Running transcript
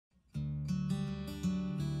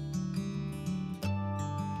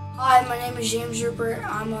Hi, my name is James Rupert.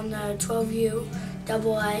 I'm on the 12U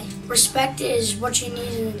AA. Respect is what you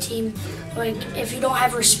need in a team. Like, if you don't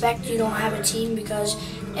have respect, you don't have a team, because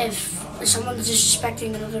if someone's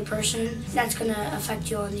disrespecting another person, that's going to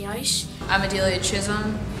affect you on the ice. I'm Adelia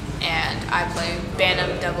Chisholm, and I play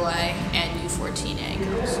Bantam AA and U14A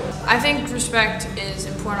girls. I think respect is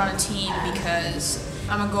important on a team because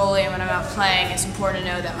I'm a goalie, and when I'm out playing, it's important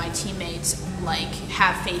to know that my teammates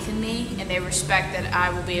have faith in me, and they respect that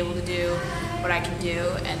I will be able to do what I can do,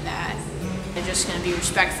 and that they're just going to be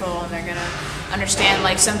respectful, and they're going to understand,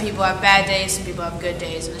 like, some people have bad days, some people have good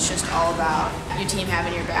days, and it's just all about your team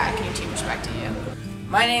having your back and your team respecting you.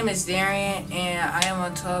 My name is Darian, and I am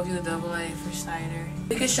on 12U AA for Snider.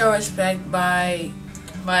 We can show respect by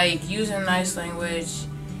using nice language,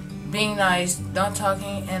 being nice, not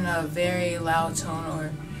talking in a very loud tone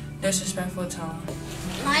or disrespectful tone.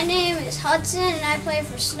 My name is Hudson, and I play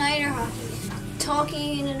for Snider Hockey.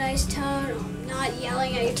 Talking in a nice tone, not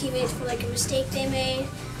yelling at your teammates for a mistake they made,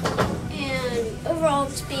 and overall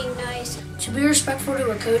just being nice. To be respectful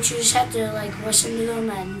to a coach, you just have to listen to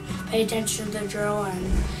them and pay attention to their drill, and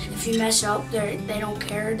if you mess up, they don't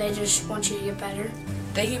care, they just want you to get better.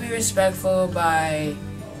 They can be respectful by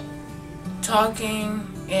talking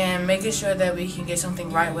and making sure that we can get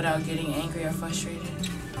something right without getting angry or frustrated.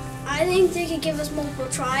 I think they could give us multiple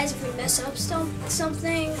tries if we mess up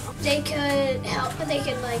something. They could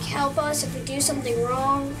help us if we do something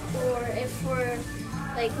wrong, or if we're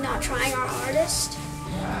not trying our hardest.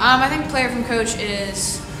 I think player from coach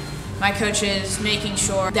is my coach is making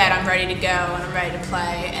sure that I'm ready to go and I'm ready to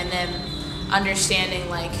play, and then understanding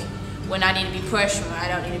when I need to be pushed and when I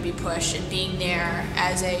don't need to be pushed, and being there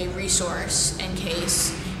as a resource in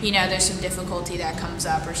case there's some difficulty that comes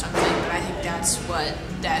up or something. But I think that's what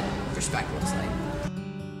that respect looks like.